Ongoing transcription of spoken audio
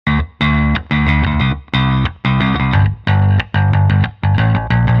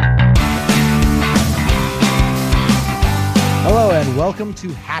Welcome to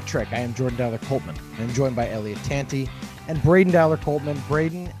Hat Trick. I am Jordan Dowler Coltman. I'm joined by Elliot Tanti and Braden Dowler Coltman.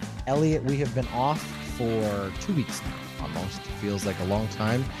 Braden, Elliot, we have been off for 2 weeks now, almost. Feels like a long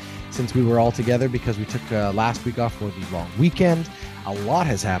time since we were all together because we took last week off for the long weekend. A lot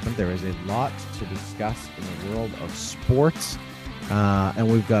has happened. There is a lot to discuss in the world of sports.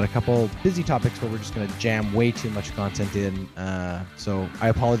 And we've got a couple busy topics where we're just going to jam way too much content in. So I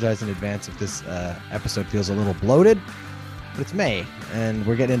apologize in advance if this episode feels a little bloated, but it's May and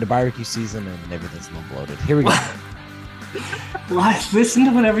we're getting into barbecue season and everything's a little bloated. Here we go. Listen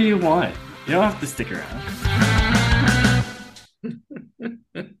to whatever you want. You don't have to stick around.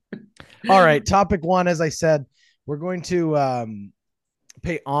 All right. Topic one, as I said, we're going to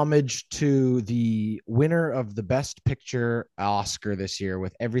pay homage to the winner of the Best Picture Oscar this year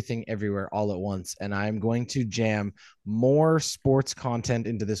with Everything Everywhere All at Once. And I'm going to jam more sports content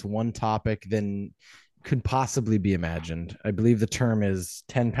into this one topic than could possibly be imagined. I believe the term is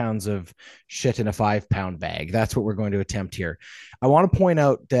 10 pounds of shit in a 5-pound bag. That's what we're going to attempt here. I want to point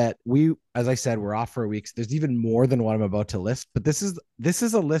out that we, as I said, we're off for a week. So there's even more than what I'm about to list, but this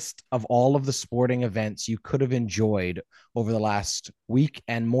is a list of all of the sporting events you could have enjoyed over the last week,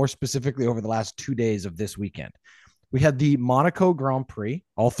 and more specifically over the last 2 days of this weekend. We had the Monaco Grand Prix,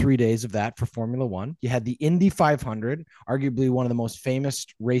 all 3 days of that for Formula One. You had the Indy 500, arguably one of the most famous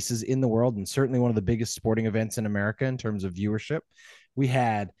races in the world and certainly one of the biggest sporting events in America in terms of viewership. We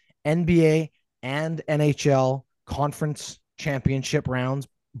had NBA and NHL conference championship rounds,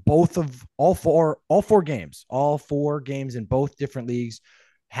 all four games in both different leagues.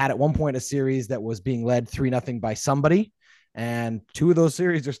 Had at one point a series that was being led 3-0 by somebody, and two of those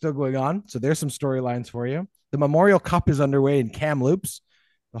series are still going on. So there's some storylines for you. The Memorial Cup is underway in Kamloops.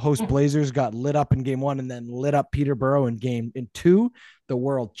 The host Blazers got lit up in game one and then lit up Peterborough in game two. The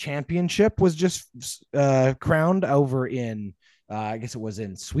World Championship was just crowned over in, I guess it was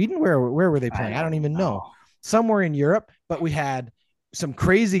in Sweden. Where were they playing? I don't even know. Somewhere in Europe, but we had some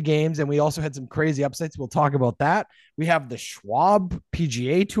crazy games and we also had some crazy upsets. We'll talk about that. We have the Schwab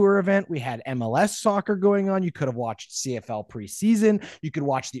PGA Tour event. We had MLS soccer going on. You could have watched CFL preseason. You could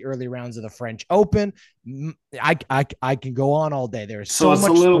watch the early rounds of the French Open. I can go on all day. There's so it's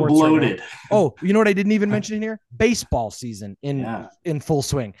much a little sports bloated. Right. Oh, you know what I didn't even mention in here? Baseball season in full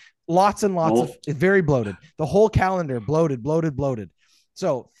swing. Lots and lots of very bloated. The whole calendar bloated.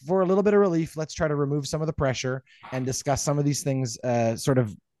 So for a little bit of relief, let's try to remove some of the pressure and discuss some of these things sort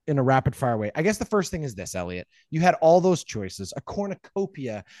of in a rapid fire way. I guess the first thing is this, Elliot. You had all those choices, a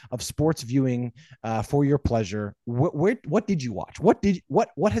cornucopia of sports viewing for your pleasure. What did you watch?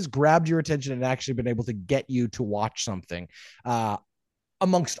 What has grabbed your attention and actually been able to get you to watch something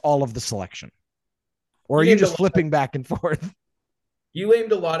amongst all of the selection? Or are you just flipping back and forth? You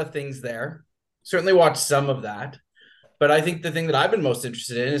aimed a lot of things there. Certainly watched some of that. But I think the thing that I've been most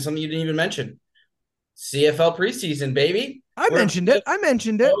interested in is something you didn't even mention. CFL preseason, baby. I mentioned it.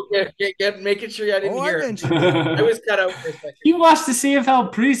 Okay, making sure I didn't hear it. I was cut out for a second. You watched the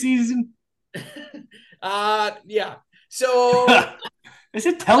CFL preseason? Yeah. So is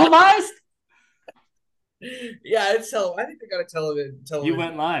it televised? Yeah, it's I think they got a television. You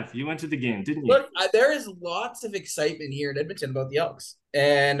went live. You went to the game, didn't you? Look, there is lots of excitement here in Edmonton about the Elks.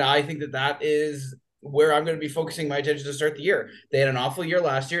 And I think that is where I'm going to be focusing my attention to start the year. They had an awful year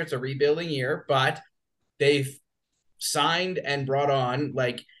last year. It's a rebuilding year, but they've signed and brought on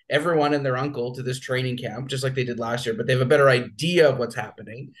like everyone and their uncle to this training camp, just like they did last year, but they have a better idea of what's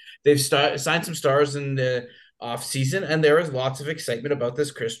happening. They've signed some stars in the off season, and there is lots of excitement about this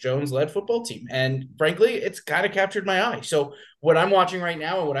Chris Jones led football team. And frankly, it's kind of captured my eye. So what I'm watching right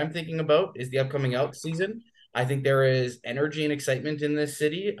now and what I'm thinking about is the upcoming Elks season. I think there is energy and excitement in this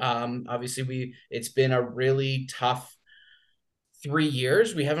city. Obviously it's been a really tough 3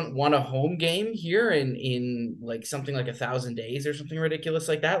 years. We haven't won a home game here in like something like 1,000 days or something ridiculous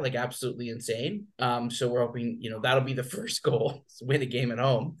like that, like absolutely insane. So we're hoping, that'll be the first goal, win a game at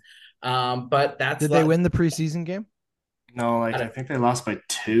home. But did they win the preseason game? No, I think they lost by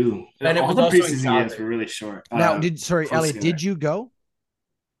 2. And all the preseason games were really short. Now, Elliot, did you go?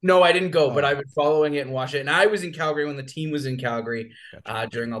 No, I didn't go, but I've been following it and watching it. And I was in Calgary when the team was in Calgary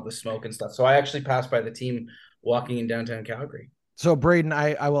during all the smoke and stuff. So I actually passed by the team walking in downtown Calgary. So, Braden,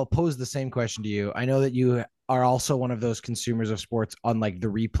 I will pose the same question to you. I know that you are also one of those consumers of sports on like the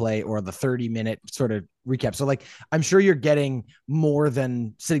replay or the 30-minute sort of recap. So, like, I'm sure you're getting more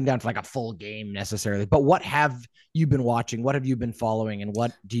than sitting down for like a full game necessarily. But what have you been watching? What have you been following? And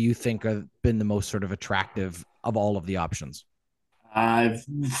what do you think have been the most sort of attractive of all of the options? I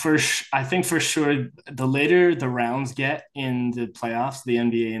think for sure the later the rounds get in the playoffs, the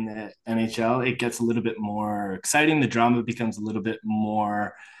NBA and the NHL, it gets a little bit more exciting. The drama becomes a little bit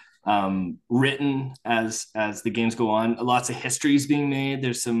more written as the games go on. Lots of history is being made.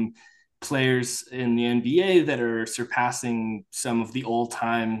 There's some players in the NBA that are surpassing some of the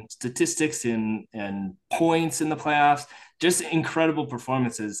all-time statistics and points in the playoffs. Just incredible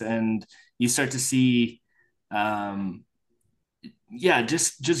performances, and you start to see. Yeah,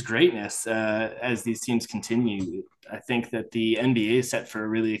 just greatness as these teams continue. I think that the NBA is set for a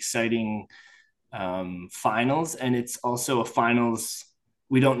really exciting finals, and it's also a finals.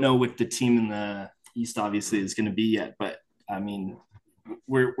 We don't know what the team in the East obviously is going to be yet, but I mean,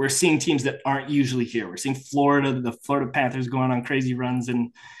 we're seeing teams that aren't usually here. We're seeing the Florida Panthers going on crazy runs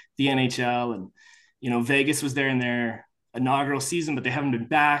in the NHL, and Vegas was there in their inaugural season, but they haven't been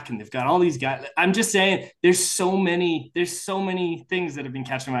back, and they've got all these guys. I'm just saying, there's so many things that have been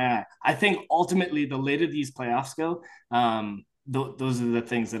catching my eye. I think ultimately, the later these playoffs go, those are the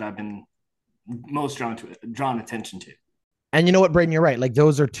things that I've been most drawn attention to. And you know what, Braden, you're right. Like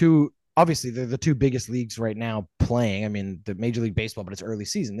those are two. Obviously, they're the two biggest leagues right now playing. I mean, the Major League Baseball, but it's early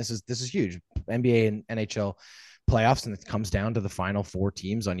season. This is huge. NBA and NHL playoffs, and it comes down to the final four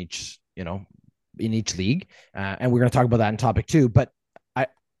teams on each, in each league. And we're going to talk about that in topic two. But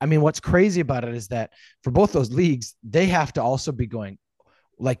I mean, what's crazy about it is that for both those leagues, they have to also be going,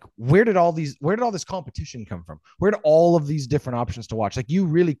 like, where did all this competition come from? Where did all of these different options to watch? Like, you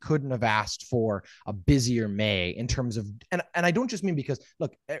really couldn't have asked for a busier May in terms of, and I don't just mean because,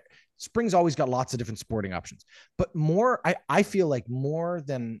 look, spring's always got lots of different sporting options, but I feel like more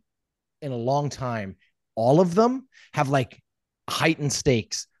than in a long time, all of them have like heightened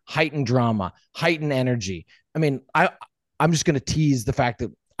stakes, heightened drama, heightened energy. I mean, I'm just going to tease the fact that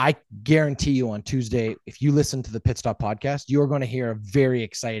I guarantee you on Tuesday, if you listen to the Pit Stop podcast, you're going to hear a very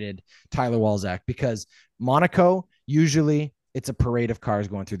excited Tyler Walzak, because Monaco, usually it's a parade of cars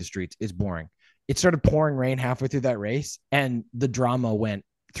going through the streets. It's boring. It started pouring rain halfway through that race, and the drama went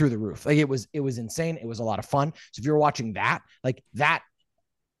through the roof. Like it was insane. It was a lot of fun. So if you're watching that, like that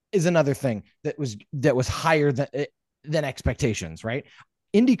is another thing that was higher than expectations, right?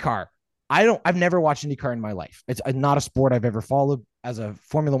 IndyCar, I've never watched IndyCar in my life. It's not a sport I've ever followed. As a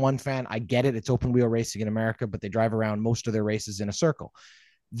Formula One fan, I get it. It's open wheel racing in America, but they drive around most of their races in a circle.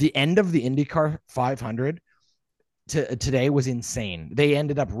 The end of the IndyCar 500 today was insane. They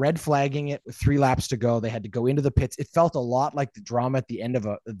ended up red flagging it with 3 laps to go. They had to go into the pits. It felt a lot like the drama at the end of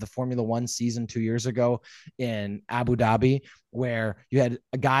the Formula One season 2 years ago in Abu Dhabi, where you had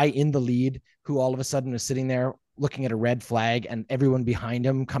a guy in the lead who all of a sudden was sitting there looking at a red flag and everyone behind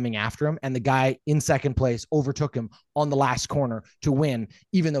him coming after him. And the guy in second place overtook him on the last corner to win,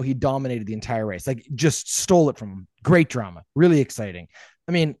 even though he dominated the entire race. Like, just stole it from him. Great drama. Really exciting.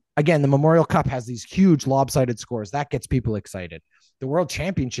 I mean, again, the Memorial Cup has these huge lopsided scores. That gets people excited. The World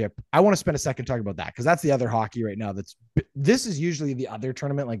Championship, I want to spend a second talking about that, because that's the other hockey right now. This is usually the other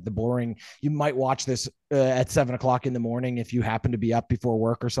tournament, like the boring. You might watch this at 7:00 in the morning if you happen to be up before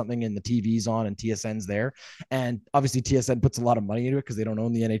work or something, and the TV's on and TSN's there. And obviously TSN puts a lot of money into it because they don't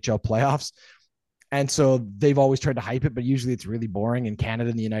own the NHL playoffs. And so they've always tried to hype it, but usually it's really boring. In Canada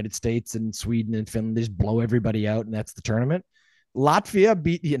and the United States and Sweden and Finland, they just blow everybody out, and that's the tournament. Latvia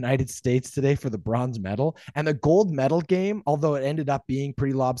beat the United States today for the bronze medal. And the gold medal game, although it ended up being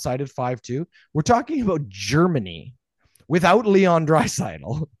pretty lopsided 5-2, we're talking about Germany without Leon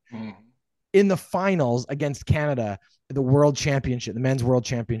Draisaitl in the finals against Canada, the World Championship, the men's World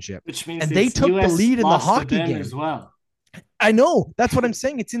Championship. Which means and they took US the lead in the hockey game as well. I know. That's what I'm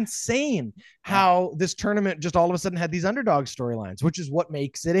saying. It's insane how this tournament just all of a sudden had these underdog storylines, which is what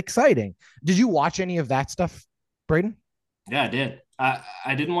makes it exciting. Did you watch any of that stuff, Braden? Yeah, I did.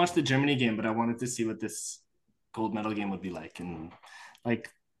 I didn't watch the Germany game, but I wanted to see what this gold medal game would be like. And like,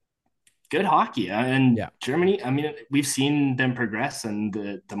 good hockey. And yeah. Germany, I mean, we've seen them progress, and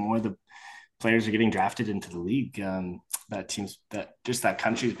the more the players are getting drafted into the league, that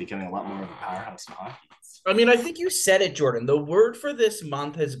country is becoming a lot more of a powerhouse in hockey. I mean, I think you said it, Jordan. The word for this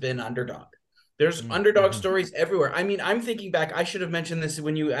month has been underdog. There's underdog stories everywhere. I mean, I'm thinking back. I should have mentioned this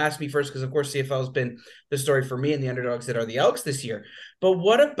when you asked me first, because, of course, CFL has been the story for me and the underdogs that are the Elks this year. But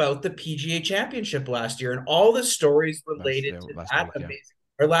what about the PGA Championship last year and all the stories related to that? Week, amazing.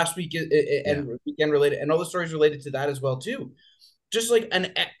 Or last week and weekend related, and all the stories related to that as well, too. Just like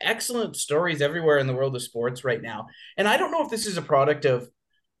an excellent stories everywhere in the world of sports right now. And I don't know if this is a product of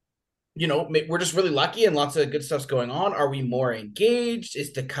we're just really lucky and lots of good stuff's going on. Are we more engaged?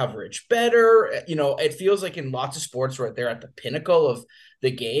 Is the coverage better? It feels like in lots of sports where they're at the pinnacle of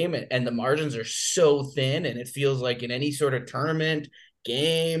the game, and the margins are so thin, and it feels like in any sort of tournament,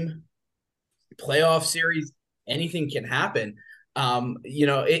 game, playoff series, anything can happen. There's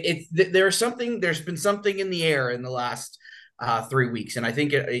been something in the air in the last 3 weeks. And I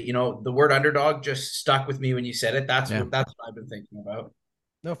think, the word underdog just stuck with me when you said it. That's what I've been thinking about.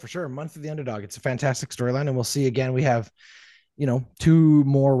 No, for sure. Month of the underdog. It's a fantastic storyline. And we'll see again. We have, 2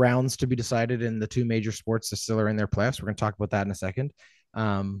 more rounds to be decided in the 2 major sports that still are in their playoffs. We're going to talk about that in a second.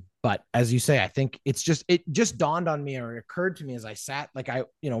 But as you say, I think it just dawned on me, or it occurred to me as I sat, like I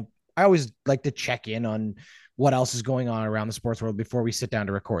always like to check in on what else is going on around the sports world before we sit down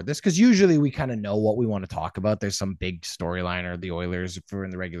to record this. Cause usually we kind of know what we want to talk about. There's some big storyline, or the Oilers if we're in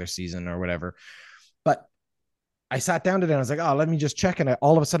the regular season or whatever. But I sat down today and I was like, oh, let me just check. And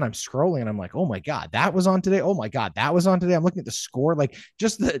all of a sudden I'm scrolling and I'm like, oh my God, that was on today. Oh my God, that was on today. I'm looking at the score. Like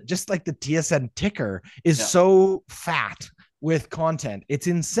just like the TSN ticker is so fat with content. It's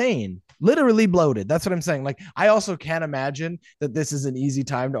insane. Literally bloated. That's what I'm saying. Like, I also can't imagine that this is an easy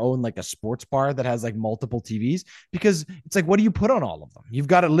time to own like a sports bar that has like multiple TVs, because it's like, what do you put on all of them? You've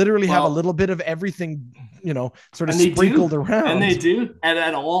got to literally have a little bit of everything, sort of sprinkled around. And they do. And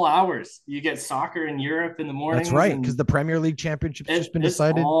at all hours, you get soccer in Europe in the morning. That's right. Because the Premier League championship's just been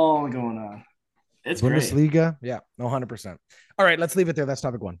decided. It's all going on. It's Bundesliga. Great. Yeah, 100%. All right, let's leave it there. That's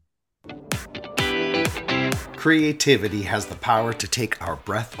topic 1. Creativity has the power to take our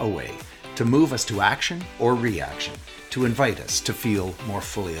breath away, to move us to action or reaction, to invite us to feel more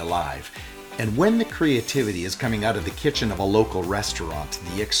fully alive. And when the creativity is coming out of the kitchen of a local restaurant,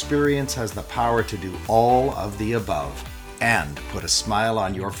 the experience has the power to do all of the above and put a smile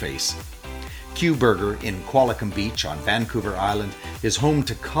on your face. Q Burger in Qualicum Beach on Vancouver Island is home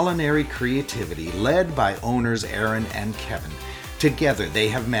to culinary creativity led by owners Aaron and Kevin. Together, they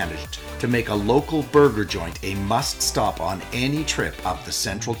have managed to make a local burger joint a must-stop on any trip up the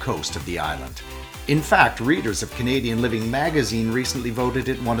central coast of the island. In fact, readers of Canadian Living magazine recently voted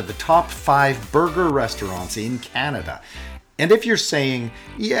it one of the top 5 burger restaurants in Canada. And if you're saying,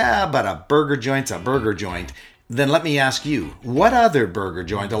 yeah, but a burger joint's a burger joint, then let me ask you, what other burger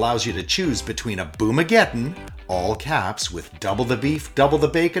joint allows you to choose between a Boomageddon, all caps, with double the beef, double the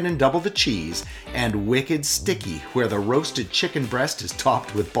bacon, and double the cheese, and Wicked Sticky, where the roasted chicken breast is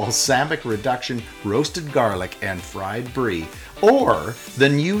topped with balsamic reduction, roasted garlic, and fried brie, or the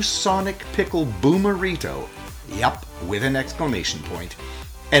new Sonic Pickle Boomerito, yep, with an exclamation point.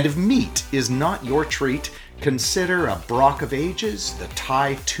 And if meat is not your treat, consider a Brock of Ages, the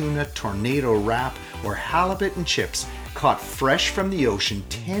Thai Tuna Tornado Wrap, or halibut and chips caught fresh from the ocean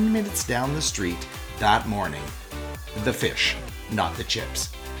 10 minutes down the street that morning. The fish, not the chips.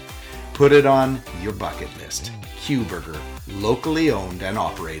 Put it on your bucket list. Q Burger, locally owned and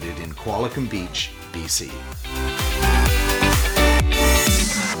operated in Qualicum Beach, BC.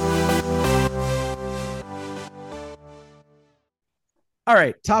 All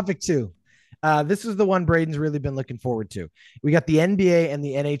right, topic 2. This is the one Braden's really been looking forward to. We got the NBA and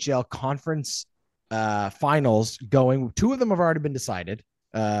the NHL conference finals going. 2 of them have already been decided.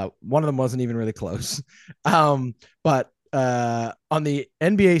 One of them wasn't even really close. But on the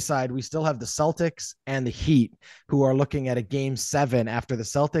NBA side, we still have the Celtics and the Heat, who are looking at a game 7 after the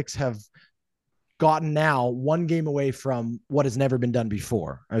Celtics have gotten now 1 game away from what has never been done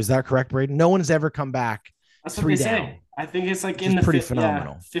before. Is that correct, Braden? No one has ever come back. That's what they say. I think it's like in the pretty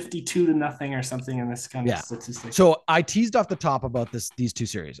phenomenal, 52-0 or something in this kind of statistic. So I teased off the top about these 2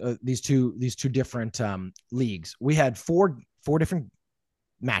 series, these two different leagues. We had four different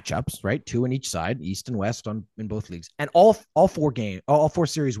matchups, right? 2 in each side, East and West in both leagues, and all 4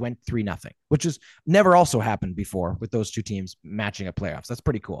 series went 3-0, which has never also happened before with those 2 teams matching up playoffs. That's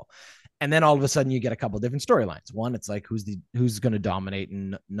pretty cool. And then all of a sudden you get a couple of different storylines. One, it's like who's going to dominate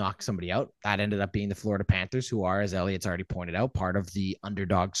and knock somebody out. That ended up being the Florida Panthers, who are, as Elliot's already pointed out, part of the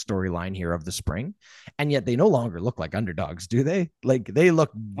underdog storyline here of the spring. And yet they no longer look like underdogs, do they? Like they look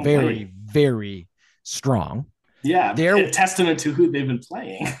very, very strong. Yeah, they're a testament to who they've been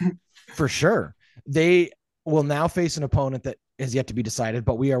playing. For sure. They will now face an opponent that is yet to be decided,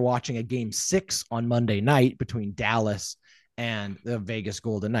 but we are watching a game 6 on Monday night between Dallas and the Vegas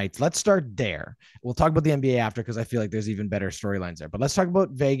Golden Knights. Let's start there. We'll talk about the NBA after, because I feel like there's even better storylines there. But let's talk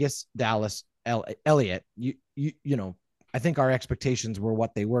about Vegas, Dallas, Elliot. You know, I think our expectations were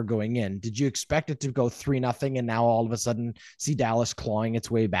what they were going in. Did you expect it to go 3-0 and now all of a sudden see Dallas clawing its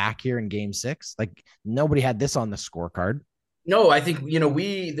way back here in game 6? Like nobody had this on the scorecard. No, I think,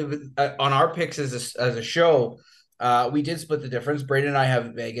 we on our picks as a show, We did split the difference. Braden and I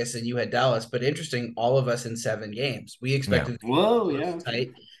have Vegas, and you had Dallas. But interesting, all of us in 7 games. We expected Whoa, yeah, okay.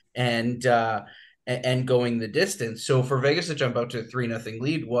 tight and going the distance. So for Vegas to jump out to a 3-0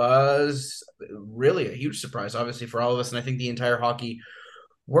 lead was really a huge surprise, obviously for all of us, and I think the entire hockey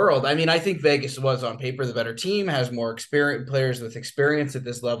world. I mean, I think Vegas was on paper the better team, has more experience, players with experience at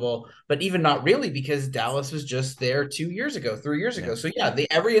this level, but even not really, because Dallas was just there 2 years ago, 3 years ago. So yeah,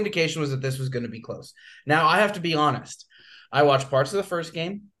 every indication was that this was going to be close. Now I have to be honest. I watched parts of the first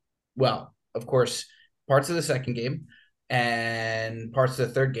game. Well, of course, parts of the second game and parts of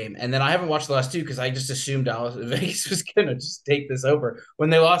the third game. And then I haven't watched the last two because I just assumed Dallas Vegas was going to just take this over. When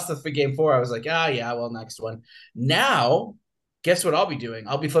they lost the game 4, I was like, yeah, well, next one. Now, guess what I'll be doing?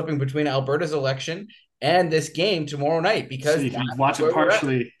 I'll be flipping between Alberta's election and this game tomorrow night because so you can watch it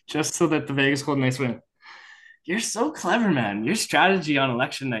partially just so that the Vegas Golden Knights win. You're so clever, man. Your strategy on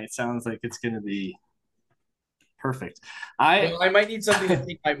election night sounds like it's going to be perfect. I might need something to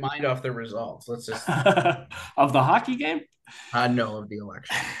take my mind off the results. Let's just of the hockey game. No, of the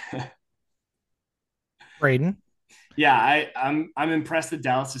election. Braden. Yeah, I'm impressed that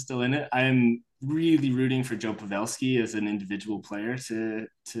Dallas is still in it. I am really rooting for Joe Pavelski as an individual player to.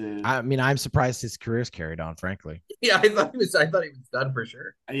 I mean, I'm surprised his career's carried on, frankly. Yeah, I thought he was done for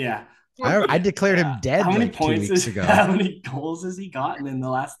sure. Yeah. I declared him dead. How many like points 2 weeks ago? How many goals has he gotten in the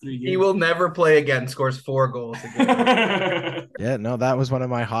last 3 games? He will never play again. Scores 4 goals again. Yeah, no, that was one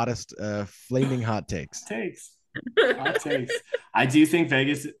of my hottest, flaming hot takes. Hot takes. I do think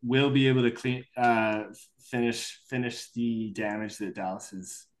Vegas will be able to finish the damage that Dallas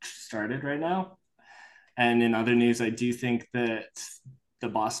has started right now. And in other news, I do think that the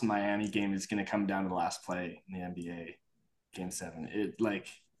Boston-Miami game is going to come down to the last play in the NBA Game 7.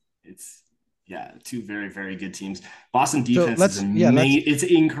 It's 2 very, very good teams. Boston defense is amazing. It's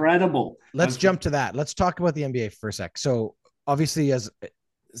incredible. Let's jump to that. Let's talk about the NBA for a sec. So obviously, as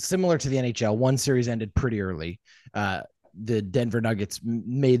similar to the NHL, one series ended pretty early. The Denver Nuggets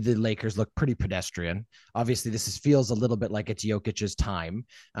made the Lakers look pretty pedestrian. Obviously, this feels a little bit like it's Jokic's time.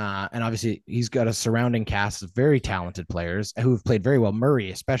 And obviously, he's got a surrounding cast of very talented players who have played very well. Murray,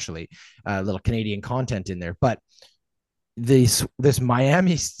 especially, a little Canadian content in there. But this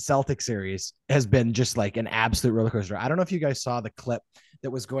Miami Celtic series has been just like an absolute roller coaster. I don't know if you guys saw the clip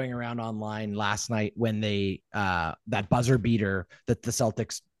that was going around online last night when they that buzzer beater that the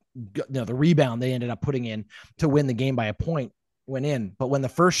Celtics, the rebound they ended up putting in to win the game by a point went in, but when the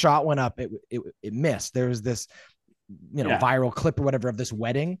first shot went up, it missed. There was this viral clip or whatever of this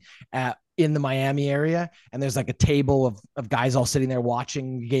wedding in the Miami area, and there's like a table of guys all sitting there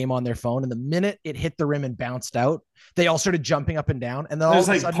watching the game on their phone, and the minute it hit the rim and bounced out, they all started jumping up and down, and then there's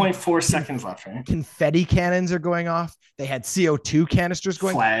like 0.4 seconds left, right? Confetti cannons are going off. They had CO2 canisters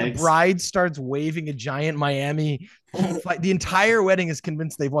going. Flags. The bride starts waving a giant Miami flag. The entire wedding is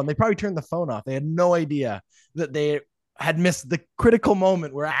convinced they've won. They probably turned the phone off. They had no idea that they had missed the critical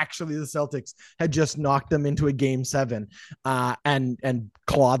moment where actually the Celtics had just knocked them into a Game 7 and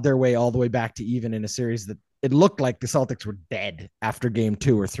clawed their way all the way back to even in a series that it looked like the Celtics were dead after Game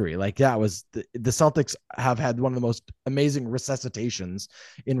 2 or 3. Like that was the Celtics have had one of the most amazing resuscitations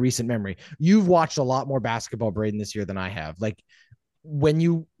in recent memory. You've watched a lot more basketball, Braden, this year than I have. Like when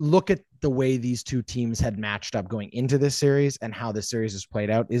you look at the way these two teams had matched up going into this series and how this series has played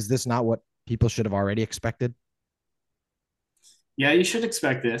out, is this not what people should have already expected? Yeah, you should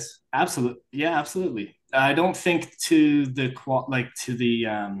expect this. Absolutely. Yeah, absolutely. I don't think to the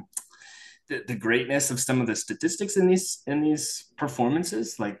greatness of some of the statistics in these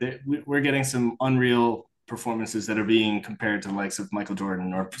performances. Like we're getting some unreal performances that are being compared to the likes of Michael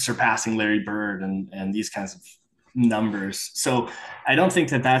Jordan or surpassing Larry Bird and these kinds of numbers. So I don't think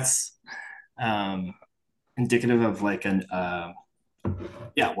that that's indicative of like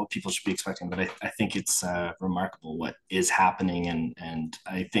what people should be expecting, but I think it's remarkable what is happening, and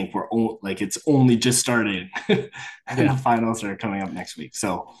I think it's only just started. And the finals are coming up next week.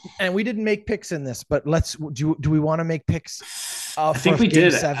 So, and we didn't make picks in this, but do we want to make picks? I think we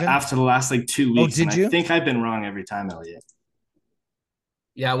did 7? After the last 2 weeks. Oh, did you? I think I've been wrong every time, Elliot.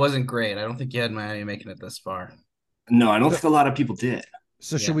 Yeah, it wasn't great. I don't think you had Miami making it this far. No, I don't think a lot of people did.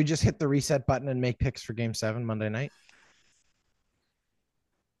 So should we just hit the reset button and make picks for Game 7 Monday night?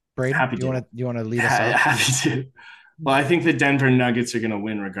 Braden, do you want to lead us off? Happy to. Well, I think the Denver Nuggets are going to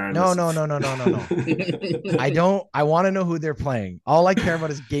win regardless. No. I want to know who they're playing. All I care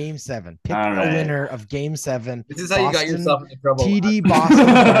about is Game 7. Pick the winner of Game 7. This is how you got yourself into trouble. TD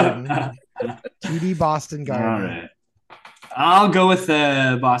Boston Garden. TD Boston Garden. All right. I'll go with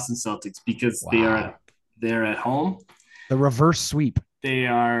the Boston Celtics because they're at home. The reverse sweep.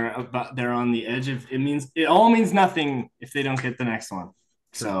 they're on the edge of it all means nothing if they don't get the next one.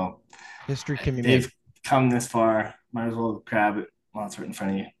 True. So history can be they've made. come this far. Might as well grab it while it's right in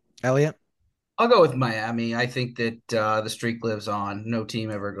front of you. Elliot? I'll go with Miami. I think that the streak lives on. No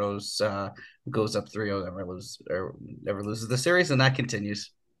team ever goes up 3-0, ever loses the series, and that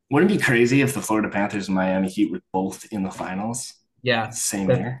continues. Wouldn't it be crazy if the Florida Panthers and Miami Heat were both in the finals? Yeah, same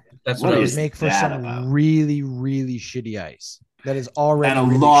year. That's what what I I would was make for some about? really, really shitty ice. That is already and a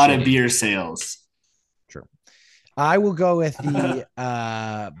really lot shitty. of beer sales. True. I will go with the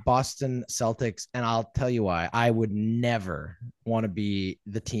Boston Celtics, and I'll tell you why. I would never want to be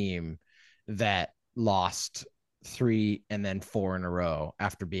the team that lost 3 and then 4 in a row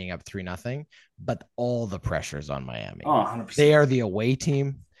after being up 3-0. But all the pressure's on Miami. 100%. They are the away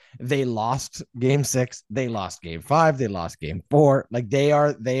team. They lost game 6. They lost game 5. They lost game 4. Like they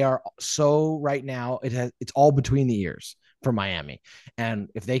are so right now. It's all between the ears for Miami. And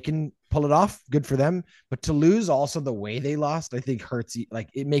if they can pull it off, good for them. But to lose also the way they lost, I think hurts. Like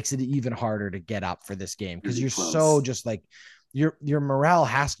it makes it even harder to get up for this game because Really you're close. so just like your morale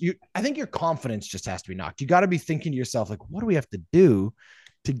I think your confidence just has to be knocked. You got to be thinking to yourself, like, what do we have to do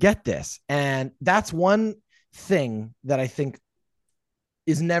to get this? And that's one thing that I think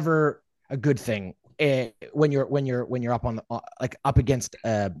is never a good thing when you're up on the, up against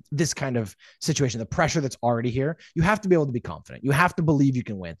this kind of situation, the pressure that's already here. You have to be able to be confident. You have to believe you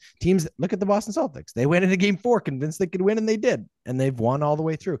can win. Teams, look at the Boston Celtics. They went into game 4 convinced they could win, and they did, and they've won all the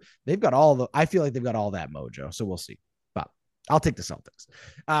way through. I feel like they've got all that mojo. So we'll see. But I'll take the Celtics.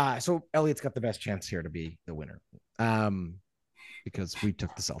 So Elliot's got the best chance here to be the winner, because we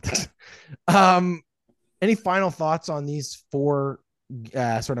took the Celtics. Any final thoughts on these 4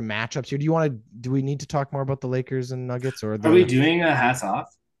 sort of matchups here? Do we need to talk more about the Lakers and Nuggets, or are we doing a hats off?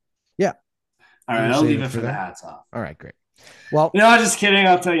 Yeah. All right, I'll leave it for the hats off. All right, great. Well, no, I'm just kidding.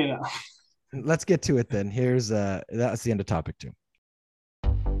 I'll tell you now. Let's get to it then. Here's that's the end of topic 2.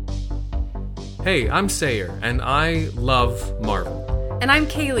 Hey, I'm Sayer, and I love Marvel. And I'm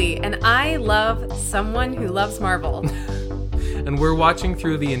Kaylee, and I love someone who loves Marvel. And we're watching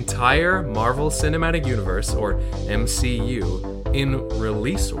through the entire Marvel Cinematic Universe, or MCU, in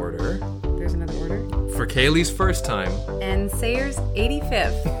release order. There's another order. For Kaylee's first time. And Sayer's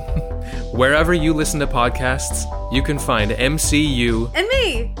 85th. Wherever you listen to podcasts, you can find MCU. And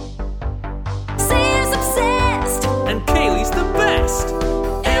me! Sayer's obsessed! And Kaylee's the best!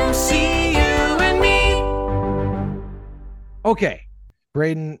 MCU and me! Okay.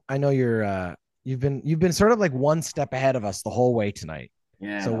 Braden, I know you've been sort of like one step ahead of us the whole way tonight.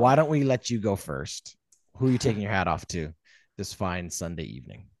 Yeah. So why don't we let you go first? Who are you taking your hat off to this fine Sunday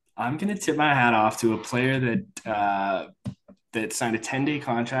evening? I'm going to tip my hat off to a player that signed a 10-day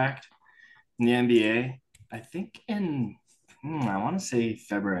contract in the NBA, I think in, I want to say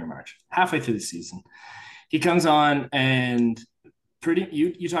February, March, halfway through the season. He comes on and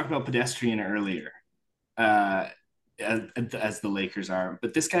you talked about pedestrian earlier, as the Lakers are,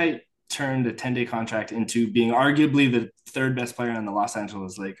 but this guy turned a 10-day contract into being arguably the 3rd best player on the Los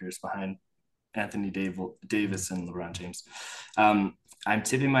Angeles Lakers behind Anthony Davis and LeBron James. I'm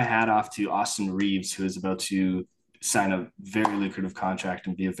tipping my hat off to Austin Reeves, who is about to sign a very lucrative contract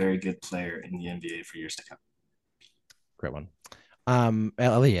and be a very good player in the NBA for years to come. Great one.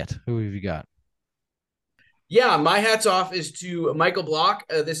 Elliot, who have you got? Yeah, my hat's off is to Michael Block.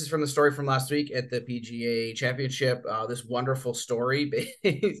 This is from the story from last week at the PGA Championship. This wonderful story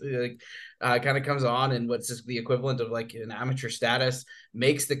kind of comes on and what's the equivalent of like an amateur status,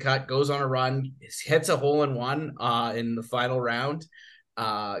 makes the cut, goes on a run, hits a hole-in-one in the final round,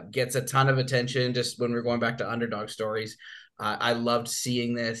 gets a ton of attention just when we're going back to underdog stories. I loved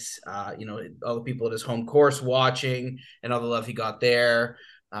seeing this, all the people at his home course watching and all the love he got there.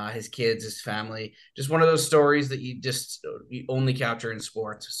 His kids, his family, just one of those stories that you only capture in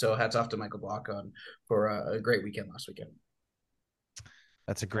sports. So hats off to Michael Block for a great weekend last weekend.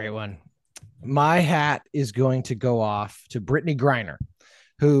 That's a great one. My hat is going to go off to Brittany Griner,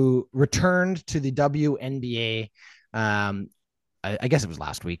 who returned to the WNBA. I guess it was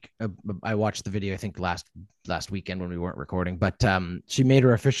last week. I watched the video, I think last weekend when we weren't recording, but she made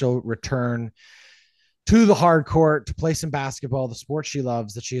her official return to the hard court to play some basketball, the sport she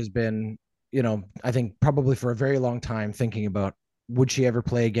loves, that she has been, I think probably for a very long time thinking about, would she ever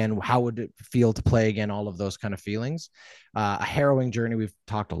play again? How would it feel to play again? All of those kind of feelings. A harrowing journey we've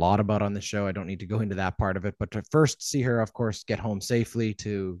talked a lot about on the show. I don't need to go into that part of it, but to first see her, of course, get home safely,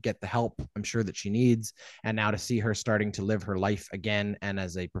 to get the help I'm sure that she needs, and now to see her starting to live her life again, and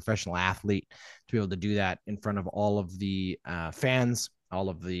as a professional athlete, to be able to do that in front of all of the fans all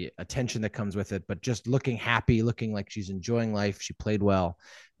of the attention that comes with it, but just looking happy, looking like she's enjoying life. She played well.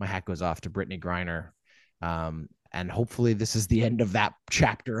 My hat goes off to Brittany Griner. And hopefully this is the end of that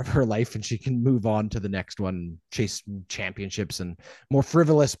chapter of her life and she can move on to the next one, chase championships and more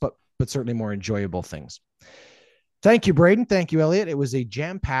frivolous, but certainly more enjoyable things. Thank you, Braden. Thank you, Elliot. It was a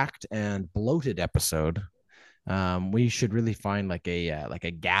jam-packed and bloated episode. We should really find like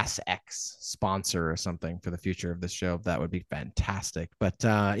a Gas X sponsor or something for the future of this show. That would be fantastic. But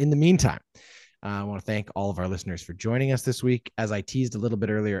in the meantime, I want to thank all of our listeners for joining us this week. As I teased a little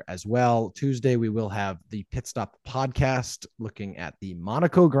bit earlier as well, Tuesday we will have the Pit Stop podcast looking at the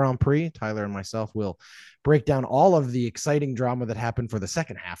Monaco Grand Prix. Tyler and myself will break down all of the exciting drama that happened for the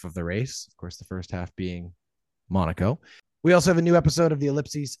second half of the race. Of course, the first half being Monaco. We also have a new episode of the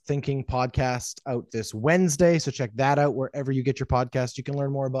Ellipses Thinking podcast out this Wednesday, so check that out wherever you get your podcast. You can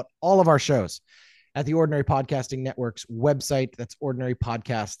learn more about all of our shows at the Ordinary Podcasting Network's website. That's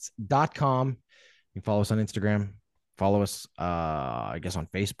ordinarypodcasts.com. You can follow us on Instagram. Follow us, I guess, on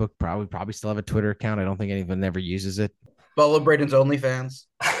Facebook. Probably still have a Twitter account. I don't think anyone ever uses it. Follow Braden's OnlyFans.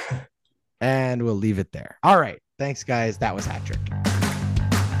 And we'll leave it there. All right. Thanks, guys. That was Hat Trick.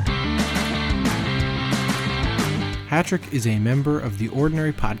 Hat Trick is a member of the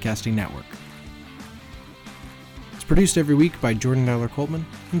Ordinary Podcasting Network. It's produced every week by Jordan Dowler Coltman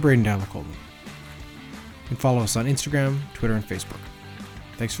and Braden Dowler Coltman. You can follow us on Instagram, Twitter, and Facebook.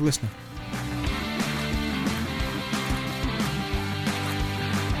 Thanks for listening.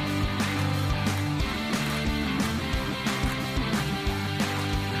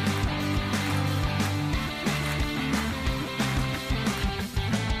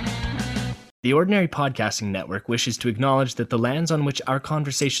 The Ordinary Podcasting Network wishes to acknowledge that the lands on which our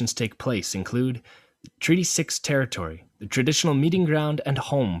conversations take place include Treaty 6 territory, the traditional meeting ground and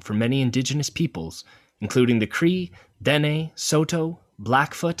home for many Indigenous peoples, including the Cree, Dene, Saulteaux,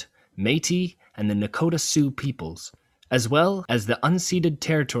 Blackfoot, Métis, and the Nakota Sioux peoples, as well as the unceded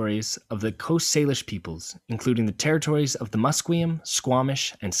territories of the Coast Salish peoples, including the territories of the Musqueam,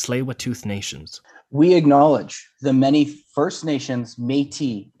 Squamish, and Tsleil-Waututh nations. We acknowledge the many First Nations,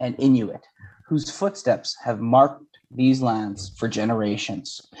 Métis, and Inuit whose footsteps have marked these lands for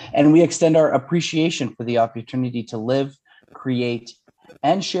generations. And we extend our appreciation for the opportunity to live, create,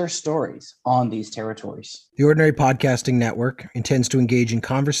 and share stories on these territories. The Ordinary Podcasting Network intends to engage in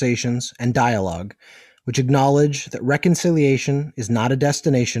conversations and dialogue which acknowledge that reconciliation is not a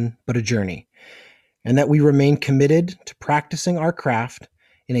destination, but a journey, and that we remain committed to practicing our craft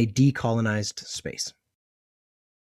in a decolonized space.